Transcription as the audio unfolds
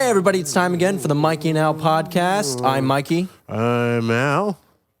everybody, it's time again for the Mikey and Al podcast. I'm Mikey. I'm Al.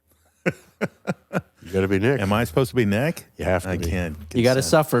 You got to be Nick. Am I supposed to be Nick? You have to I be. can't. You got to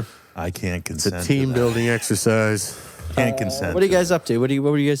suffer. I can't It's consent. a team to that. building exercise. Can't consent. What are you guys up to? What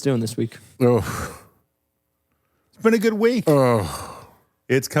were you guys doing this week? Oh, It's been a good week. oh,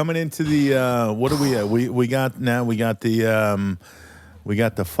 It's coming into the what are we at? We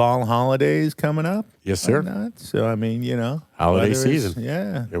got the fall holidays coming up. yes, sir. Whatnot. So I mean, Holiday weather is- season.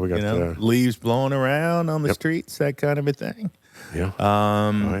 Yeah. Yeah, we got the- leaves blowing around on the streets, that kind of a thing. Yeah.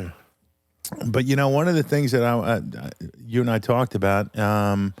 Um, Oh, yeah. But one of the things that you and I talked about,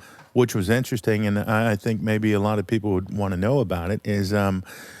 which was interesting, and I think maybe a lot of people would want to know about it, is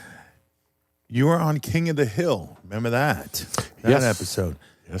you were on King of the Hill. Remember that Yes. episode?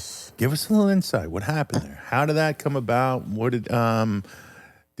 Yes. Give us a little insight. What happened there? How did that come about? What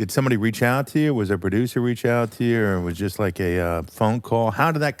did somebody reach out to you? Was a producer reach out to you, or was it just like a phone call?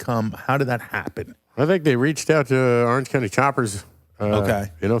 How did that come? How did that happen? I think they reached out to Orange County Choppers. Okay.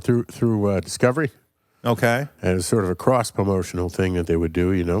 Through Discovery. Okay. And it's sort of a cross-promotional thing that they would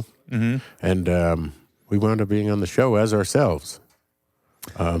do, Mm-hmm. And we wound up being on the show as ourselves.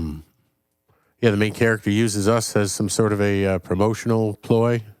 The main character uses us as some sort of a promotional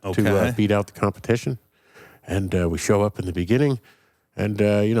ploy to Okay. beat out the competition. And we show up in the beginning, and,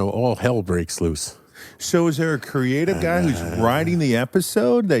 all hell breaks loose. So is there a creative guy who's writing the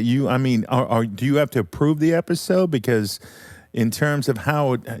episode that do you have to approve the episode? Because in terms of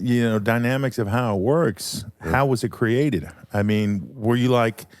how, dynamics of how it works, how was it created? I mean, were you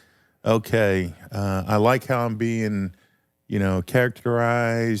like, okay, I like how I'm being,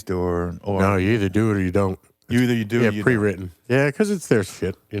 characterized or No, you either do it or you don't. you do or you don't. pre-written. Yeah, because it's their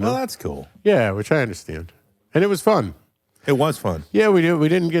shit, Well, that's cool. Yeah, which I understand. And it was fun. It was fun. Yeah, we did. I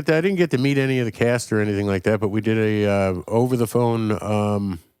didn't get to meet any of the cast or anything like that, but we did a over the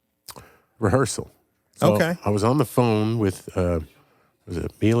phone rehearsal. So Okay. I was on the phone with was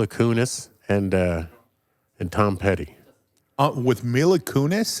it Mila Kunis and Tom Petty With Mila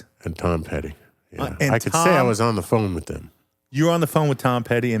Kunis, and Tom Petty. Yeah. and I could say I Tom- was on the phone with them. you were on the phone with Tom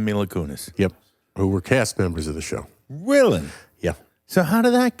Petty and Mila Kunis. Yep, who were cast members of the show. Really? Yeah. So how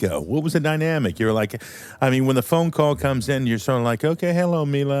did that go? What was the dynamic? You're like, when the phone call comes in, you're sort of like, okay, hello,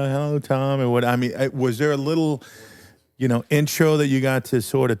 Mila, hello, Tom, and what? Was there a little, intro that you got to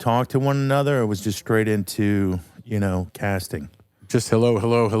sort of talk to one another, or was just straight into, casting? Just hello,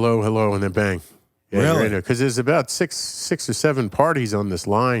 hello, hello, hello, and then bang. Yeah, Really? Because there's about six or seven parties on this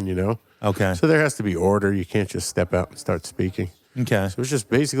line, Okay. So there has to be order. You can't just step out and start speaking. Okay. So it was just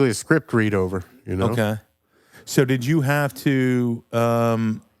basically a script read over, Okay. So did you have to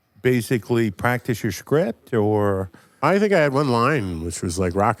basically practice your script, or? I think I had one line, which was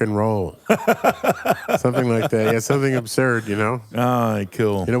like rock and roll. Something like that. Yeah, something absurd, All right,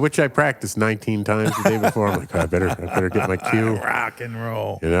 cool. which I practiced 19 times the day before. I'm like, I better get my cue, Rock and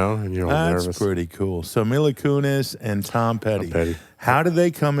roll. and you're all That's nervous. pretty cool. So Mila Kunis and Tom Petty. Petty. How did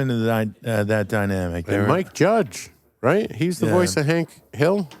they come into that dynamic? And Mike Judge, right? He's the Yeah. voice of Hank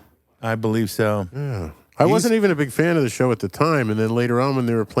Hill. I believe so. I wasn't even a big fan of the show at the time, and then later on when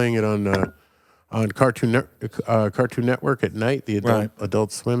they were playing it on Cartoon Network at night, the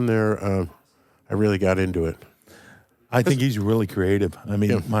Adult Swim there, I really got into it. I think he's really creative.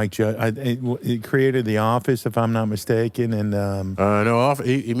 Mike Judge, he created The Office, if I'm not mistaken, and No,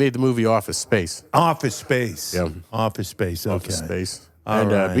 he made the movie Office Space. Office Space. Yeah. Office Space. Okay. Office Space. All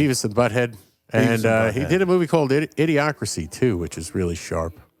And right. Beavis and Butthead. Beavis and He Butthead. did a movie called Idiocracy, too, which is really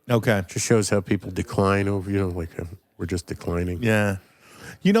sharp. Okay. Just shows how people decline over, we're just declining. Yeah.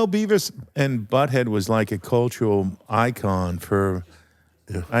 Beavis and Butthead was like a cultural icon for,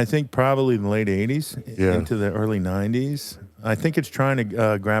 I think, probably the late 80s into the early 90s. I think it's trying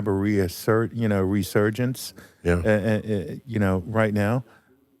to grab a resurgence, right now.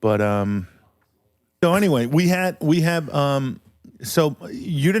 But so anyway, we have. So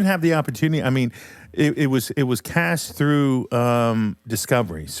you didn't have the opportunity. It was cast through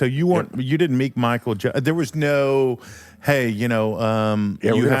Discovery. So you didn't meet Michael. There was no, hey, we're going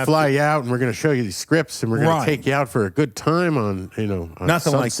to fly you out and we're going to show you these scripts and we're going to take you out for a good time on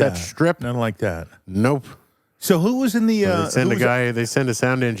nothing like Sunset that. Strip. Nothing like that. Nope. So who was in the? They send a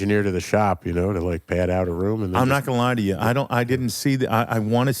sound engineer to the shop, to pad out a room. And I'm not gonna lie to you. I didn't see the. I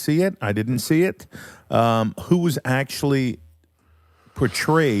want to see it. I didn't see it. Who was actually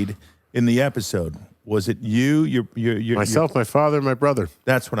portrayed in the episode? Was it you? Myself, my father, my brother.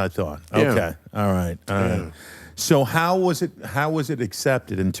 That's what I thought. Yeah. Okay. All right. So how was it? How was it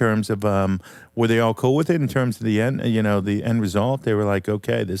accepted in terms of? Were they all cool with it in terms of the end? You know, the end result. They were like,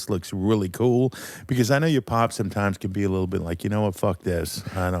 okay, this looks really cool. Because I know your pop sometimes can be a little bit like, you know what, fuck this.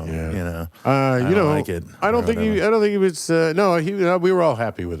 I don't. Yeah. You know. I don't like it. I don't think he. I don't think he was. No, we were all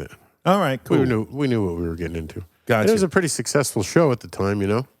happy with it. All right, cool. We knew what we were getting into. Gotcha. And it was a pretty successful show at the time. You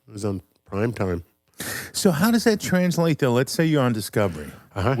know, it was on prime time. So how does that translate though? Let's say you're on Discovery,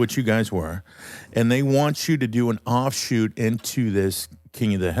 which you guys were, and they want you to do an offshoot into this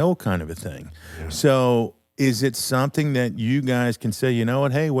King of the Hill kind of a thing. Yeah. So is it something that you guys can say, you know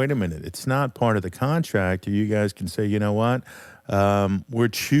what, hey, wait a minute, it's not part of the contract, or you guys can say, you know what, we're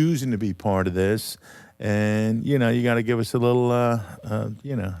choosing to be part of this, and, you know, you got to give us a little,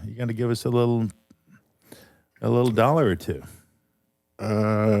 you got to give us a little dollar or two.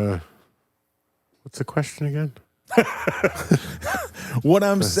 What's the question again? What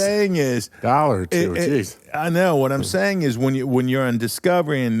I'm saying is dollar or two. Jeez. I know what I'm saying is when you're on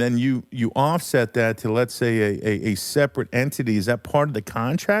Discovery and then you offset that to, let's say, a separate entity. Is that part of the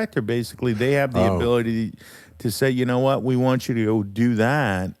contract, or basically they have the ability to say, you know what, we want you to go do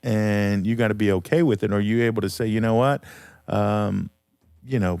that, and you got to be okay with it? Or are you able to say, you know what,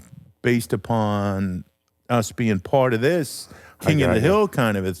 you know, based upon us being part of this King of the Hill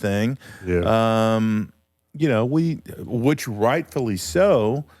kind of a thing, you know, which rightfully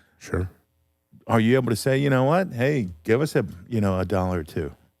so. Sure. Are you able to say, you know what, hey, give us a dollar or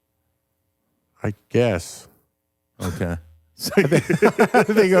two? I guess. Okay. I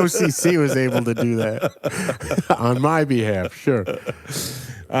think OCC was able to do that on my behalf. Sure.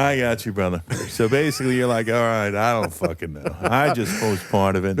 I got you, brother. So basically, you're like, all right, I don't fucking know. I just was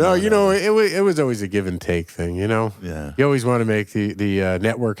part of it. No, you know, it was always a give and take thing, you know? Yeah. You always want to make the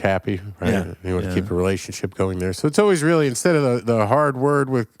network happy, right? Yeah. You want to keep a relationship going there. So it's always really, instead of the hard word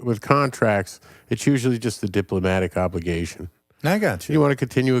with contracts, it's usually just the diplomatic obligation. I got you. You want to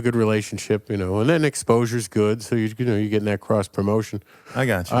continue a good relationship, you know, and then exposure's good. So, you're getting that cross promotion. I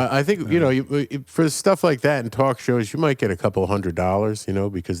got you. I think, you know, for stuff like that in talk shows, you might get a couple $100, you know,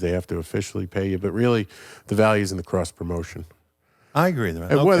 because they have to officially pay you. But really, the value is in the cross promotion. I agree.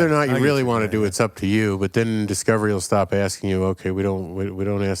 And whether or not you really want to do it's up to you. But then Discovery will stop asking you, okay, we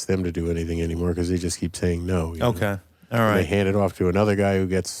don't ask them to do anything anymore because they just keep saying no. Okay. All right. And they hand it off to another guy who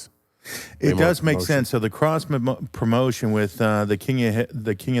gets... It does make sense. So the cross promotion with the King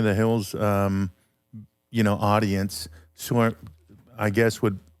of the Hills, you know, audience, sort, I guess,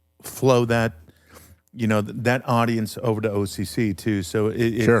 would flow that, you know, that audience over to OCC too. So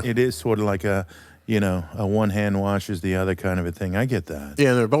it is sort of like a, you know, a one hand washes the other kind of a thing. I get that.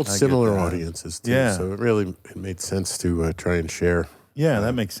 Yeah, they're both similar audiences too. Yeah. So it made sense to try and share. Yeah,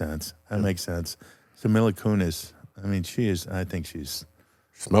 that makes sense. That makes sense. So Mila Kunis, I mean, I think she's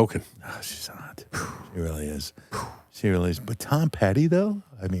smoking. Oh, she's hot. She really is. She really is. But Tom Petty, though?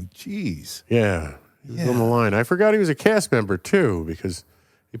 I mean, geez. Yeah. He was on the line. I forgot he was a cast member, too, because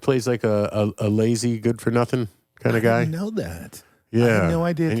he plays like a lazy, good-for-nothing kind of guy. I didn't know that. Yeah. I had no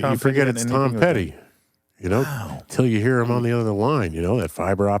idea and Tom you forget Petty it's Tom Petty, you know, until you hear him on the other line, you know, that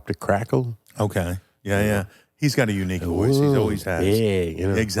fiber optic crackle. Okay. Yeah. He's got a unique voice. He's always had. Yeah, you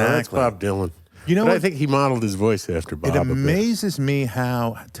know. Exactly. That's Bob Dylan. You know but what? I think he modeled his voice after Bob. It amazes me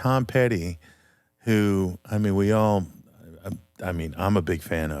how Tom Petty, who, I mean, I'm a big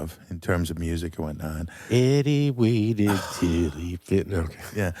fan of in terms of music and whatnot. Eddie waited till he fit. Okay.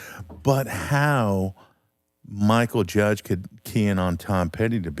 Yeah. But how Michael Judge could key in on Tom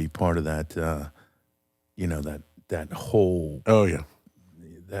Petty to be part of that, you know, that whole. Oh, yeah.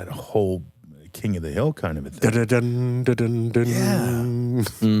 That whole King of the Hill kind of a thing. Dun, dun, dun, dun,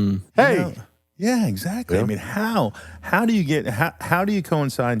 dun. Hey. You know, yeah, exactly. Yeah. I mean, how do you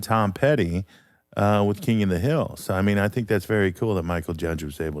coincide Tom Petty with King of the Hill? So, I mean, I think that's very cool that Michael Judge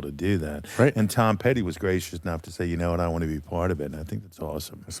was able to do that. Right. And Tom Petty was gracious enough to say, you know what, I want to be part of it. And I think that's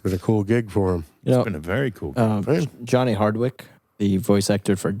awesome. It's been a cool gig for him. It's been a very cool gig. Johnny Hardwick, the voice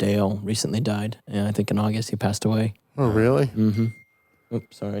actor for Dale, recently died. And I think in August he passed away. Oh, really? Mm-hmm.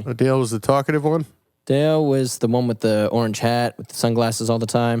 Oops, sorry. Oh, Dale was the talkative one? Dale was the one with the orange hat, with the sunglasses all the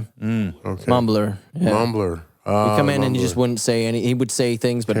time. Okay. Mumbler. Yeah. Mumbler. He'd come in and he just wouldn't say any. He would say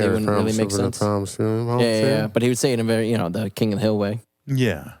things, but they wouldn't really make sense. Yeah. But he would say it in a very, the King of the Hill way.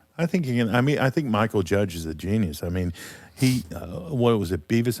 Yeah. I think I think Michael Judge is a genius. I mean, he, what was it,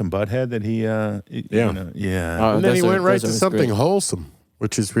 Beavis and Butthead that he, yeah. And then he went right to something wholesome,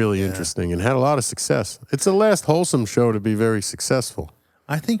 which is really interesting and had a lot of success. It's the last wholesome show to be very successful.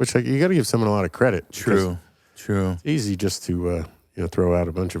 I think, which you got to give someone a lot of credit. True. It's easy just to throw out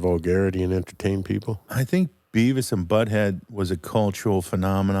a bunch of vulgarity and entertain people. I think Beavis and Butthead was a cultural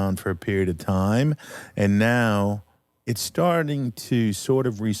phenomenon for a period of time, and now it's starting to sort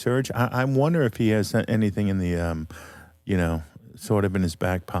of resurge. I wonder if he has anything in the, sort of in his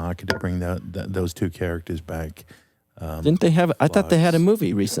back pocket to bring those two characters back. Didn't they have? I thought they had a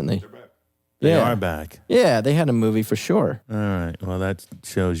movie recently. They are back. Yeah, they had a movie for sure. All right. Well, that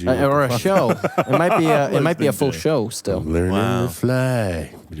shows you. Or a show. It might be a full show still. Learning to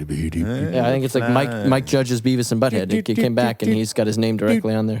fly. Yeah, I think it's like Mike Judge's Beavis and Butthead. He came back and he's got his name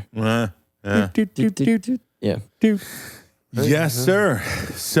directly on there. Yeah. Yes, sir.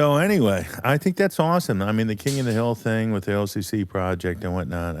 So anyway, I think that's awesome. I mean, the King of the Hill thing with the LCC project and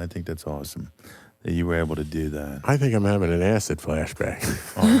whatnot, I think that's awesome that you were able to do that. I think I'm having an acid flashback.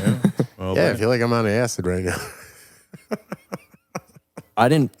 Oh, yeah? Well, yeah, I feel like I'm on acid right now. I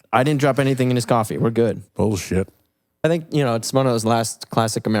didn't drop anything in his coffee. We're good. Bullshit. I think, it's one of those last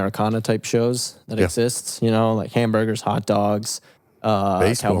classic Americana type shows that exists, like hamburgers, hot dogs,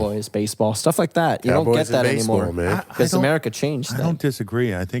 Cowboys, baseball, stuff like that. You don't get that anymore, man. Because America changed. I don't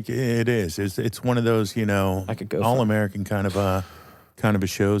disagree. I think it is. It's one of those, all-American kind of a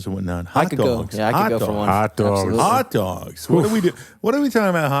shows and whatnot. I could go for one. Hot dogs. Absolutely. Hot dogs. What do we do? What are we talking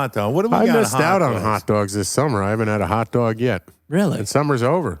about? Hot dog. What do we got? I missed out on hot dogs this summer. I haven't had a hot dog yet. Really? And summer's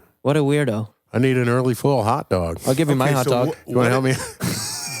over. What a weirdo. I need an early fall hot dog. I'll give you my hot dog. You want to help me?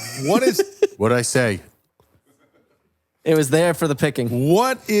 What'd I say? It was there for the picking.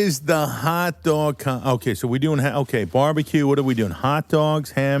 What is the hot dog? Okay, so we're doing barbecue. What are we doing? Hot dogs,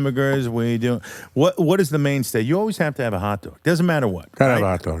 hamburgers. We doing what is the mainstay? You always have to have a hot dog. Doesn't matter what. Gotta have a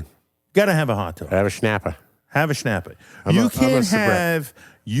hot dog. Gotta have a hot dog. Have a schnapper. Have a schnapper. You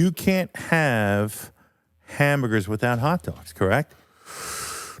can't have hamburgers without hot dogs. Correct?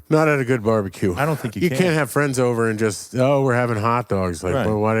 Not at a good barbecue. I don't think you can. You can't have friends over and just, we're having hot dogs. Like,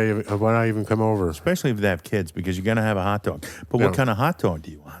 well, why do I even come over? Especially if they have kids, because you're going to have a hot dog. But what kind of hot dog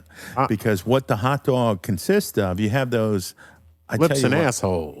do you want? Because what the hot dog consists of, you have those... Lips and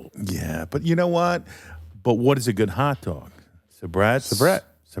asshole. Yeah, but you know what? But what is a good hot dog?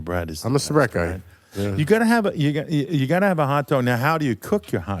 Sabrett is... I'm a Sabrett guy. Right? Yeah. You gotta have a hot dog. Now, how do you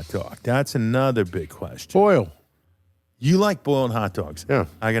cook your hot dog? That's another big question. Boil. You like boiled hot dogs? Yeah.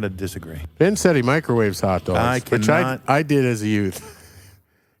 I gotta disagree. Ben said he microwaves hot dogs, which I did as a youth.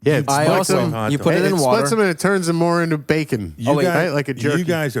 Yeah, I also you put it in water. Splits them and it turns them more into bacon. Like a jerky. You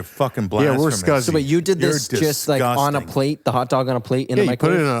guys are fucking blasphemous. Yeah, we're scuzzy. So, but you did this just like on a plate, the hot dog on a plate in the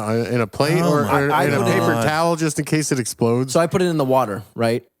microwave? You put it in a plate or in a paper towel just in case it explodes. So I put it in the water,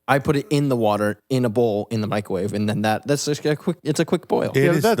 right? I put it in the water in a bowl in the microwave, and then that's just a quick boil.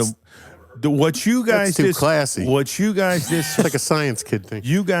 What you guys too classy. What you guys just like a science kid thing.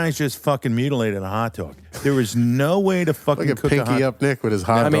 You guys just fucking mutilated a hot dog. There is no way to fucking cook a pinky up Nick with his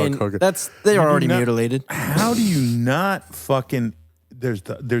hot dog cooker. They're already mutilated. How do you not fucking?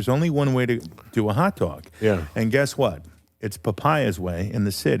 There's only one way to do a hot dog. Yeah. And guess what? It's Papaya's way in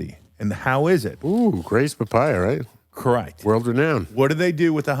the city. And how is it? Ooh, Grace Papaya, right? Correct. World renowned. What do they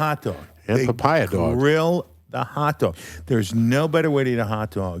do with the hot dog? And papaya dog. Grill the hot dog. There's no better way to eat a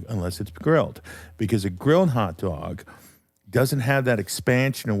hot dog unless it's grilled, because a grilled hot dog doesn't have that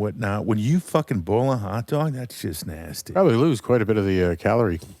expansion and whatnot. When you fucking boil a hot dog, that's just nasty. Probably lose quite a bit of the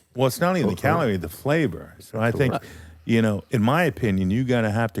calorie. Well, it's not even the calorie, the flavor. So I think, in my opinion, you got to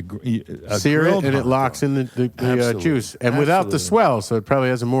have to sear it, and it locks in the juice, and without the swell, so it probably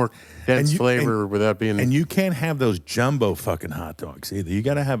has a more dense flavor without being. And you can't have those jumbo fucking hot dogs either. You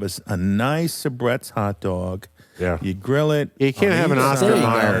got to have a nice Sabrett's hot dog. Yeah, you grill it. You can't have an Oscar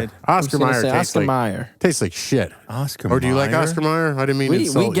Mayer. Oscar Mayer tastes like shit. Oscar Mayer. Or do you like Oscar Mayer? I didn't mean to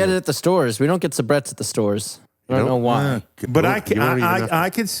insult you. We get it at the stores. We don't get Sabrett's at the stores. I don't know why. But I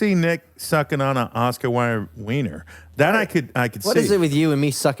could see Nick sucking on an Oscar Mayer wiener. That I could see. What is it with you and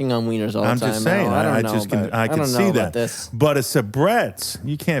me sucking on wieners all the time? I'm just saying. I can see that. This. But a Sabrett's,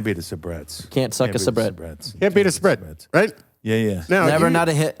 you can't beat a Sabrett's. Can't suck a Sabrett. Can't beat a Sabrett, right? Yeah. Now, never not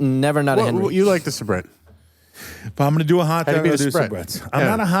a hit. Never not a Henry. You like the Sabrett? If I'm going to do a hot dog, I'll do Sabrett's. I'm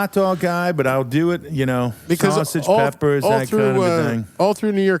not a hot dog guy, but I'll do it, because sausage, peppers, that kind of a thing. All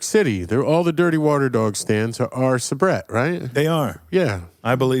through New York City, all the Dirty Water Dog stands are Sabrett, right? They are. Yeah.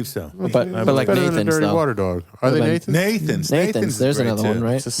 I believe so. But like Nathan's, Dirty Water Dog. Are they Nathan's? Nathan's. There's another one,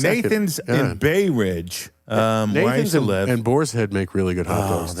 right? Nathan's in Bay Ridge. Nathan's and Boar's Head make really good hot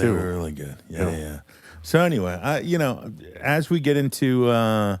dogs, too. They're really good. Yeah. So anyway, as we get into...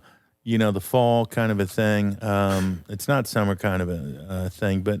 the fall kind of a thing. It's not summer kind of a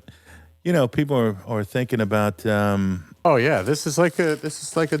thing, but people are thinking about. This is like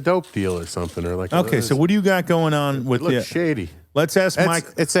a dope deal or something, or like. Okay, so what do you got going on with looks shady? Let's ask Mike.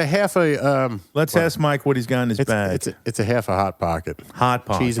 It's a half a. Let's ask Mike what he's got in his bag. It's a half a Hot Pocket. Hot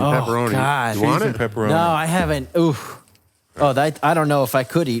Pocket. Cheese and pepperoni. God. You want Cheese it? and pepperoni. No, I haven't. Oof. Oh, I don't know if I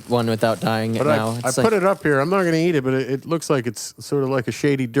could eat one without dying But now. I put it up here. I'm not going to eat it, but it looks like it's sort of like a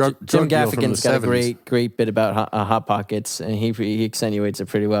shady drug Jim deal from the Gaffigan's got 70s. a great bit about Hot Pockets, and he accentuates it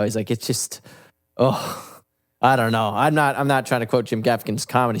pretty well. He's like, it's just, I don't know. I'm not trying to quote Jim Gaffigan's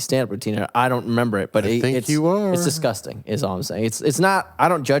comedy stand-up routine here. I don't remember it, but think you are. It's disgusting, is all I'm saying. It's not. I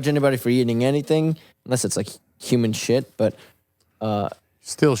don't judge anybody for eating anything unless it's like human shit. But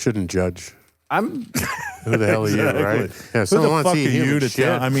Still shouldn't judge. I'm. Who the hell are you, right? Yeah, Who someone the wants fuck to are eat you human to shit.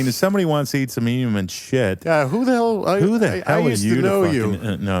 tell? I mean, if somebody wants to eat some human shit, Who the hell? who the hell I are used you to know fucking,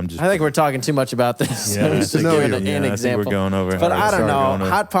 you. no, I'm just. I think we're talking too much about this. Yeah, I'm I just think giving we're- an yeah, I think we're example. going over But hard. I don't Sorry, know. going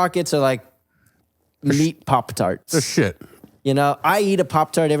over. Hot Pockets are like meat Pop Tarts. The shit. You know, I eat a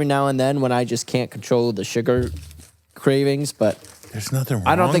Pop Tart every now and then when I just can't control the sugar cravings, but There's nothing wrong.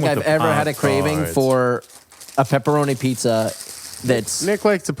 I don't think with I've the ever had a craving Pop-Tarts. for a pepperoni pizza that's Nick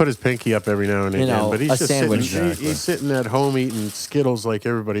likes to put his pinky up every now and You again, know, but he's a just sandwich. sitting. He's sitting at home eating Skittles like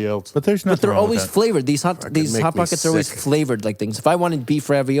everybody else. But there's nothing. but they're wrong with always that. flavored. These make Hot me Pockets are always sick. flavored like things. If I wanted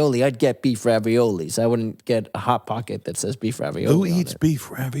beef ravioli, I'd get beef raviolis. I wouldn't get a Hot Pocket that says beef ravioli. Who on eats it. beef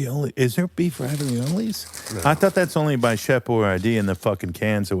ravioli? Is there beef raviolis? I thought that's only by Chef Boyardee in the fucking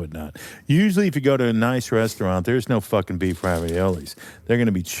cans and whatnot. Usually, if you go to a nice restaurant, there's no fucking beef raviolis. They're going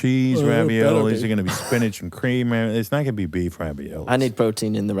to be cheese Well, it better raviolis. be. They're going to be spinach and cream. It's not going to be beef raviolis. I need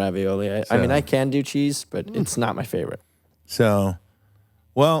protein in the ravioli. I mean, I can do cheese, but it's not my favorite. So,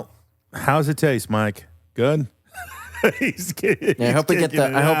 well, how's it taste, Mike? Good. He's kidding. Yeah, I hope we get kicking the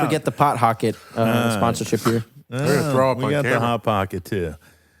it I hope we out. get the Pot Hocket sponsorship here. We're gonna throw up We on got the camera. Hot Pocket too.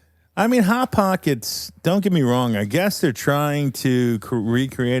 I mean, Hot Pockets, don't get me wrong. I guess they're trying to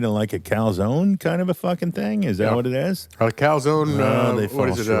recreate like a calzone kind of a fucking thing. Is that Yeah. what it is? Calzone. No, they what fall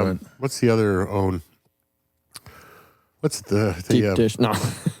is it? short. What's the other own? What's the Deep dish. No.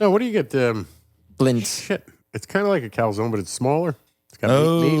 No, what do you get? Blintz. Shit, it's kind of like a calzone, but it's smaller. It's got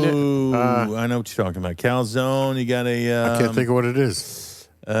meat in it. Oh, I know what you're talking about. Calzone. You got a. I can't think of what it is.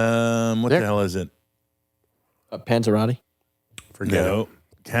 What Nick? the hell is it? Panzerotti. Forget No. it.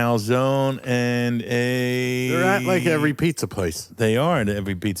 Calzone and a. They're at like every pizza place, They are at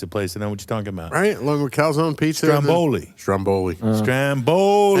every pizza place. I know what you're talking about. right? Along with calzone pizza. Stromboli. Stromboli.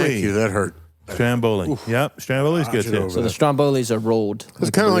 Stromboli. Thank you. That hurt. Stromboli. Yep. Stromboli's good Dodge it too. over. So the Strombolis are rolled. It's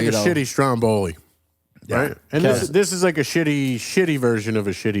kind of like a burrito. shitty Stromboli, right? And this is like a shitty version of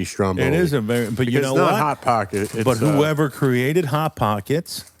a shitty Stromboli. It is a very, but Because you know it's not what? Hot Pocket. It's, But whoever created Hot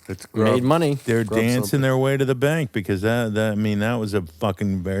Pockets, it's grub. Made money. they're Grub dancing something. their way to the bank because that was a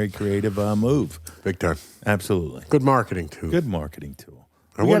fucking very creative move. Big time. Absolutely. Good marketing too. Good marketing tool.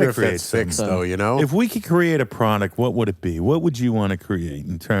 I We wonder gotta if create that's fixed something. though. You know, If we could create a product, what would it be? What would you want to create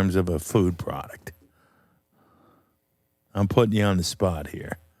in terms of a food product? I'm putting you on the spot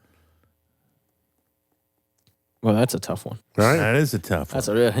here. Well, that's a tough one. right? That is a tough one. That's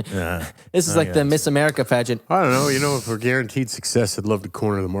a really. Yeah. This is like the Miss America pageant. I don't know. You know, if we're guaranteed success, I'd love to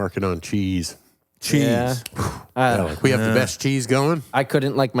corner the market on cheese. Cheese. Yeah. I don't know. We have the best cheese going. I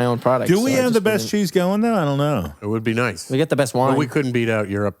couldn't like my own product. Do we so I have the just best wouldn't- cheese going though? I don't know. It would be nice. We get the best wine. But we couldn't beat out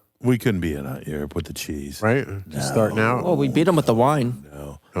Europe, We couldn't be in Europe with the cheese. right? Just starting out. Oh, we beat them with the wine.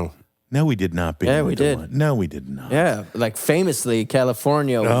 No. No, we did not beat Yeah, them we with the did. wine. No, we did not. Yeah, like famously,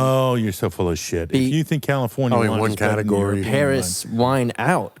 California, Oh, you're so full of shit. If Beat- you think California Oh, in wine one is better than category. European Paris wine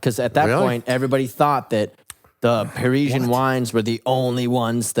out. Because at that Really? point, everybody thought that the Parisian wines were the only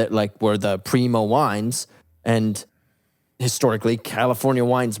ones that like were the primo wines. And historically, California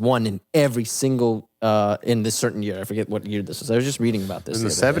wines won in every single, in this certain year. I forget what year this was. I was just reading about this. In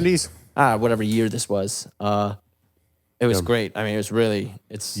the other day. 70s? Whatever year this was. It was great. I mean, it was really,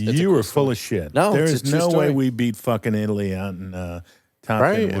 it's a You cool were story. full of shit. No, there it's a is true no way story. we beat fucking Italy out in top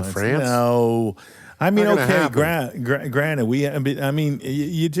Right, 10 in wines. France? No, I mean, Not gonna okay, granted,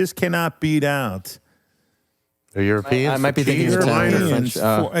 you just cannot beat out The Europeans? I might be thinking cheese of or wine? Italian or Europeans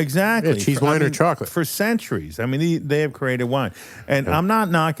French, exactly. Yeah, cheese, wine, or chocolate. For centuries. I mean, they have created wine. And I'm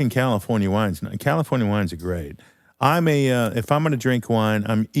not knocking California wines. California wines are great. If I'm going to drink wine,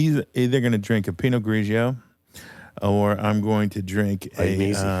 I'm either going to drink a Pinot Grigio or I'm going to drink Light and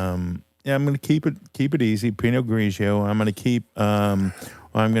easy. I'm going to keep it easy. Pinot Grigio. I'm going to keep, I'm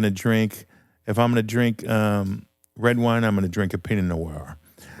going to drink, if I'm going to drink red wine, I'm going to drink a Pinot Noir.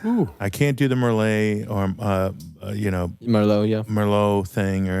 Ooh. I can't do the Merlot or, Merlot, yeah. Merlot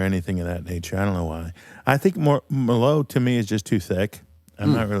thing or anything of that nature. I don't know why. I think Merlot to me is just too thick.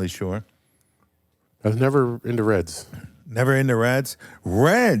 I'm not really sure. I was never into reds. Never into reds.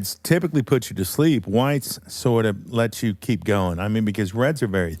 Reds typically put you to sleep. Whites sort of let you keep going. I mean, because reds are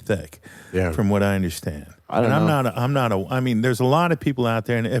very thick, from what I understand. I don't know. I'm not a. I mean, there's a lot of people out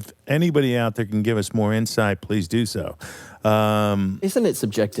there, and if anybody out there can give us more insight, please do so. Isn't it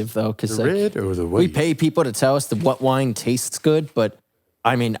subjective though? Because The red or the white? we pay people to tell us what wine tastes good, but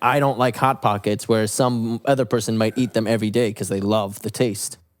I mean, I don't like Hot Pockets, whereas some other person might eat them every day because they love the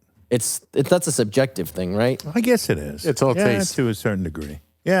taste. That's a subjective thing, right? I guess it is. It's all taste. to a certain degree.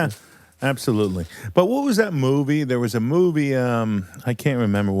 Yeah, absolutely. But what was that movie? There was a movie. I can't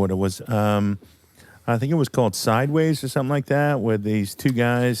remember what it was. I think it was called Sideways or something like that, with these two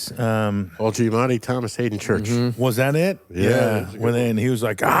guys. Paul Giamatti, Thomas Hayden Church. Was that it? Yeah. And he was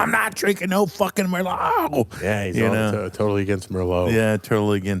like, I'm not drinking no fucking Merlot. Yeah, he's totally against Merlot. Yeah,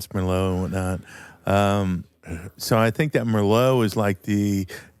 totally against Merlot and whatnot. So I think that Merlot is like the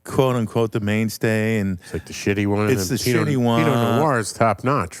quote unquote the mainstay, and It's like the shitty one. It's and the Pinot, shitty one. Pinot Noir is top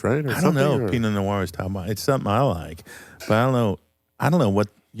notch, right? Or I don't know. something, or- Pinot Noir is top. It's something I like, but I don't know.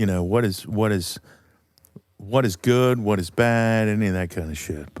 What is good, what is bad, any of that kind of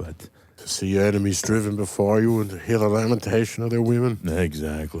shit. But To see your enemies driven before you and to hear the lamentation of their women.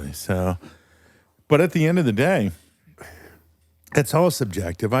 exactly. So, but at the end of the day, it's all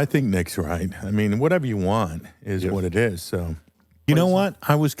subjective. I think Nick's right. I mean, whatever you want is what it is. So, you know what?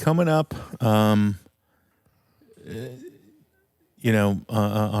 I was coming up, on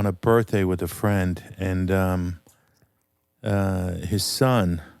a birthday with a friend, and his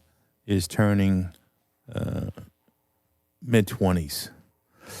son is turning mid-20s.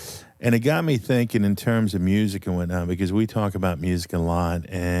 And it got me thinking in terms of music and whatnot, because we talk about music a lot,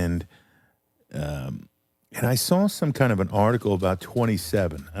 and I saw some kind of an article about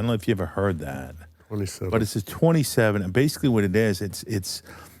 27. I don't know if you ever heard that. 27. But it's a 27, and basically what it is, it's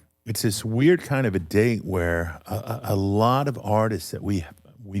this weird kind of a date where a lot of artists that we've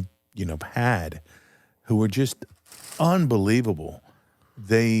had who were just unbelievable.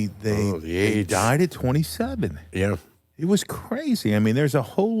 They died at 27. Yeah. It was crazy. I mean, there's a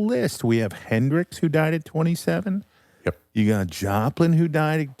whole list. We have Hendrix, who died at 27. Yep. You got Joplin, who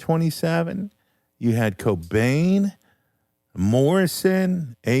died at 27. You had Cobain,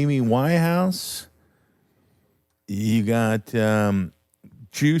 Morrison, Amy Winehouse. You got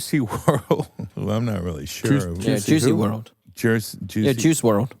Juicy WRLD, who I'm not really sure. Juicy WRLD. Juice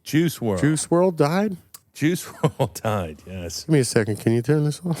WRLD. Juice WRLD. Juice WRLD died? Juice WRLD died, yes. Give me a second. Can you turn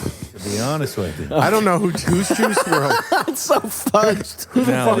this off? To be honest with you. I don't know who's Juice WRLD. It's so fudged.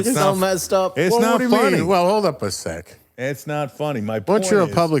 It's so messed up. It's Well, not what do you funny. mean? Well, hold up a sec. It's not funny. My point Once you're a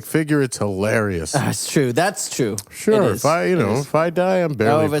is- public figure, it's hilarious. That's true. That's true. Sure, It is. if I die, I'm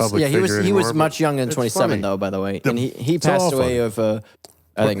barely a Elvis, public yeah, he was figure he was anymore, much but younger than it's 27 funny. though, by the way, and he it's passed all away funny. of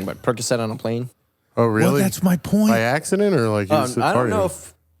I think Percocet on a plane. Oh, really? Well, that's my point. By accident or like he was I don't partying? know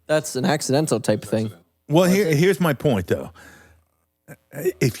if that's an accidental type of thing. Well, here's my point, though.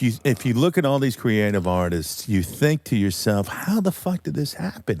 If you look at all these creative artists, you think to yourself, how the fuck did this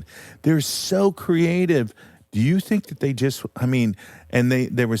happen? They're so creative. Do you think that they just, and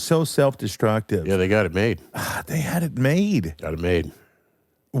they were so self-destructive. Yeah, they got it made. They had it made. Got it made.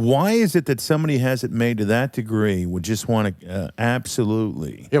 Why is it that somebody has it made to that degree would just want to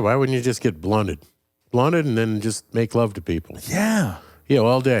absolutely? Yeah, why wouldn't you just get blunted? Blunted and then just make love to people. Yeah. Yeah,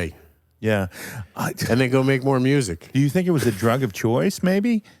 all day. Yeah. And then go make more music. Do you think it was a drug of choice,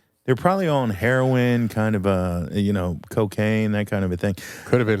 maybe? They're probably on heroin, kind of cocaine, that kind of a thing.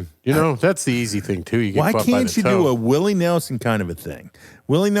 Could have been. That's the easy thing, too. You get Why caught by can't the you toe. do a Willie Nelson kind of a thing?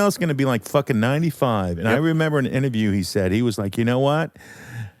 Willie Nelson's going to be like fucking 95. And I remember in an interview he said, he was like, you know what?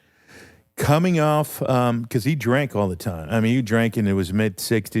 Coming off, because he drank all the time. He drank in his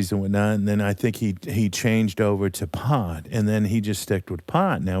mid-60s and whatnot, and then I think he changed over to pot, and then he just stuck with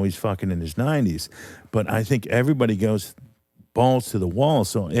pot. Now he's fucking in his 90s. But I think everybody goes balls to the wall.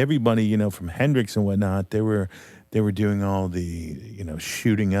 So everybody, from Hendrix and whatnot, they were doing all the,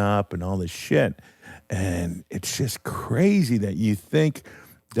 shooting up and all this shit. And it's just crazy that you think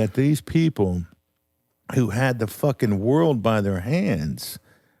that these people who had the fucking world by their hands,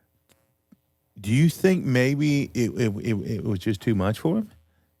 do you think maybe it was just too much for them?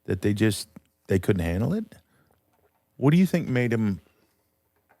 That they couldn't handle it? What do you think made them?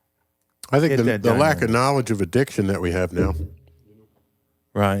 I think the that lack of knowledge of addiction that we have now.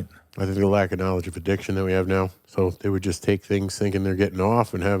 Right. I think the lack of knowledge of addiction that we have now. So they would just take things thinking they're getting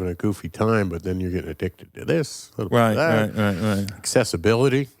off and having a goofy time, but then you're getting addicted to this, a little bit of that. Right.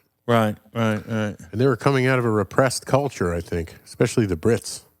 Accessibility. Right. And they were coming out of a repressed culture, I think, especially the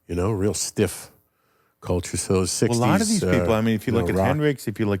Brits, real stiff culture. So those 60s. Well, a lot of these people, I mean, if you look at rock. Hendrix,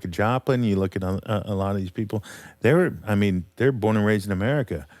 if you look at Joplin, you look at a lot of these people, they're born and raised in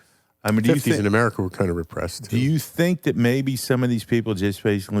America. I mean, 50s in America were kind of repressed. Do you think that maybe some of these people just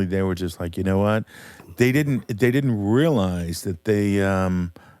basically, they were just like, you know what? They didn't realize that they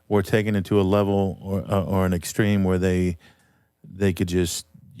were taken into a level or an extreme where they could just,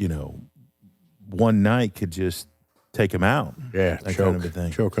 you know, one night could just take them out. Yeah, that kind of a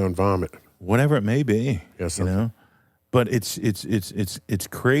thing. Choke on vomit. Whatever it may be, yes, you know. But it's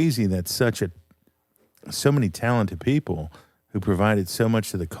crazy that so many talented people who provided so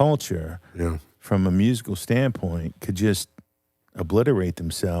much to the culture from a musical standpoint could just obliterate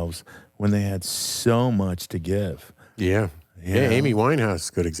themselves when they had so much to give. Yeah. Yeah, Amy Winehouse is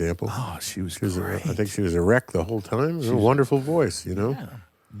a good example. Oh, she was great. I think she was a wreck the whole time. She was a wonderful voice, you know. Yeah.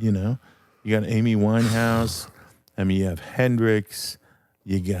 You know, you got Amy Winehouse. I mean, you have Hendrix.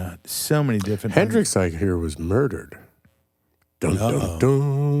 You got so many different. Hendrix, I hear, was murdered. Dun, dun, dun.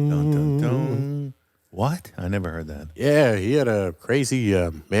 Dun, dun, dun. What? I never heard that. Yeah, he had a crazy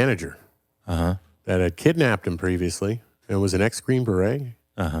manager that had kidnapped him previously and was an ex-Green Beret.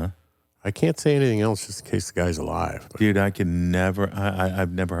 I can't say anything else just in case the guy's alive. But. Dude, I've never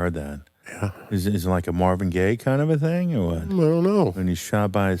heard that. Yeah. Is it like a Marvin Gaye kind of a thing or what? I don't know. When he's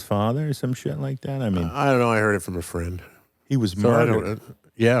shot by his father or some shit like that? I mean. I don't know. I heard it from a friend. He was murdered.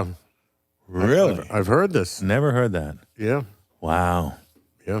 Yeah. Really? I've heard this. Never heard that. Yeah. Wow.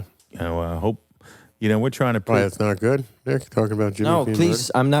 Yeah. You know, I hope, you know, we're trying to. Why, that's not good? Nick, talking about Jimmy. No, being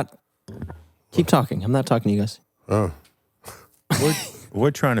please. murdered? I'm not. Keep talking. I'm not talking to you guys. Oh.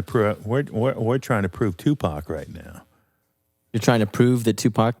 We're trying to prove we're trying to prove Tupac right now. You're trying to prove that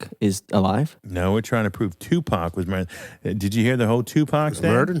Tupac is alive? No, we're trying to prove Tupac was murdered. Did you hear the whole Tupac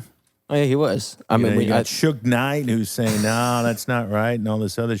thing? Murdered? Oh yeah, he was. I You mean, know, we you got Suge Knight who's saying no, that's not right, and all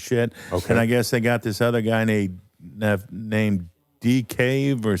this other shit. Okay. And I guess they got this other guy named D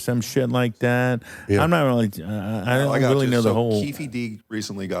Cave or some shit like that. Yeah. I'm not really. I don't really know the whole. Keefe D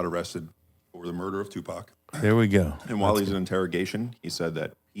recently got arrested for the murder of Tupac. There we go. And while he's in interrogation, he said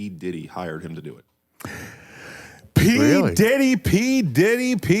that P. Diddy hired him to do it. P.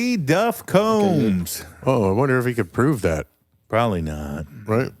 Diddy, P. Duff Combs. Oh, I wonder if he could prove that. Probably not.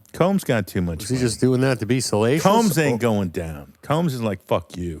 Right? Combs got too much. Is he just doing that to be salacious? Combs ain't going down. Combs is like,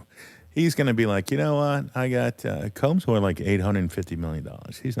 fuck you. He's going to be like, you know what? I got Combs worth like $850 million.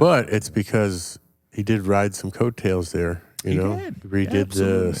 He's not. But it's because he did ride some coattails there. You know, did. Redid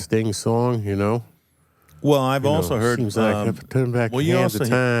the Sting song. You know. Well, I've also heard. Seems like turn back well, you hands also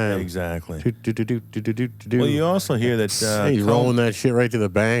of time. Exactly. Do. Well, you also hear that he's rolling that shit right to the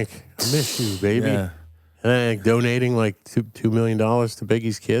bank. I miss you, baby. Yeah. And donating like $2 million to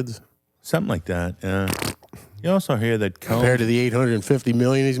Biggie's kids. Something like that. Yeah. You also hear that Combs, compared to the $850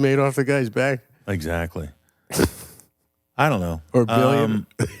 million he's made off the guy's back. Exactly. I don't know. Or billion.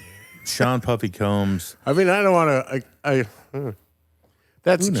 Sean Puffy Combs. I mean, I don't want to.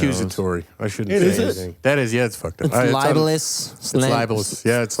 That's accusatory. I shouldn't say anything. That is, yeah, it's fucked up. It's libelous. It's libelous.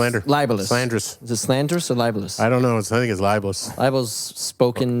 Yeah, it's slander. Libelous. Slanderous. Is it slanderous or libelous? I don't know. I think it's libelous. Libel's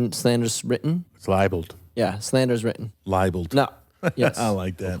spoken, slanderous written. It's libeled. Yeah, slander's written. Libeled. No. Yes. I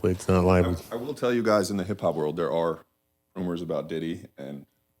like that. Hopefully it's not libeled. I will tell you guys, in the hip hop world, there are rumors about Diddy, and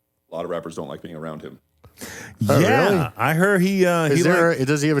a lot of rappers don't like being around him. Oh, yeah, really? I heard he.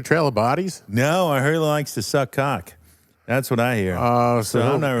 Does he have a trail of bodies? No, I heard he likes to suck cock. That's what I hear. So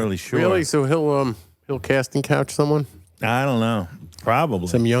I'm not really sure. Really? So he'll casting couch someone? I don't know. Probably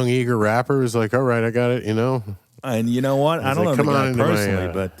some young eager rapper who's like, all right, I got it. You know. And you know what? I don't know the guy personally,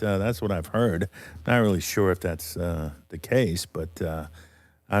 my, but that's what I've heard. Not really sure if that's the case, but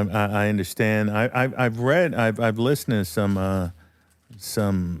I understand. I've read, I've listened to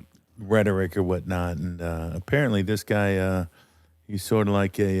some rhetoric or whatnot, and apparently this guy, he's sort of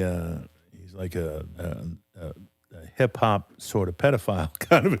like a hip hop sort of pedophile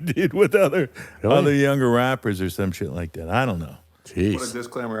kind of a dude with other younger rappers or some shit like that. I don't know. Jeez. Put a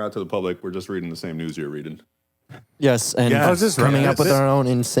disclaimer out to the public. We're just reading the same news you're reading. Yes, and coming up with our own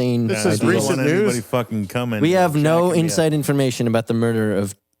insane This is ideas. recent news. Anybody fucking coming. We have no inside information about the murder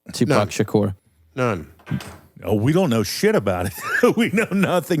of Tupac Shakur. None. Oh, we don't know shit about it. We know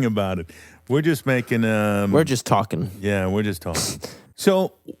nothing about it. We're just making. We're just talking. Yeah, we're just talking.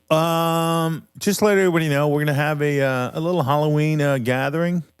 So, just to let everybody know, we're gonna have a little Halloween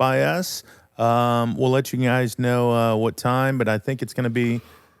gathering by us. We'll let you guys know what time, but I think it's gonna be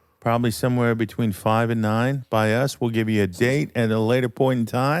probably somewhere between 5 and 9 by us. We'll give you a date at a later point in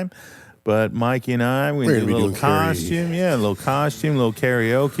time. but Mikey and I, we're going to do a little costume. Yeah, a little costume, a little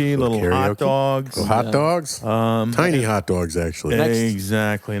karaoke, little hot dogs. Little hot dogs? Tiny hot dogs, actually.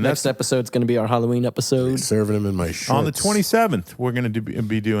 Exactly. And next episode's going to be our Halloween episode. Serving them in my shorts. On the 27th, we're going to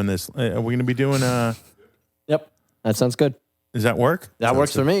be doing this. We're going to be doing... Yep, that sounds good. Does that work? That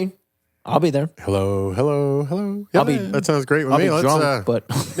works for me. I'll be there. Hello. I'll be. That sounds great with I'll me. be drunk, but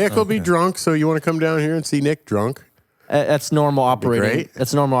Nick will be drunk. So you want to come down here and see Nick drunk? That's normal operating.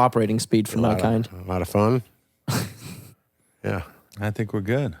 That's normal operating speed for my kind. A lot of fun. Yeah, I think we're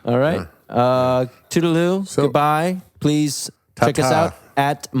good. All right. Toodaloo. Goodbye. Please check us out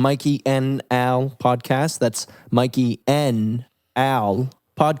at Mikey N Al Podcast. That's Mikey N Al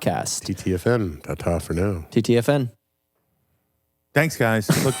Podcast. TTFN. Ta-ta for now. TTFN. Thanks, guys.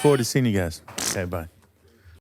 Look forward to seeing you guys. Okay, bye.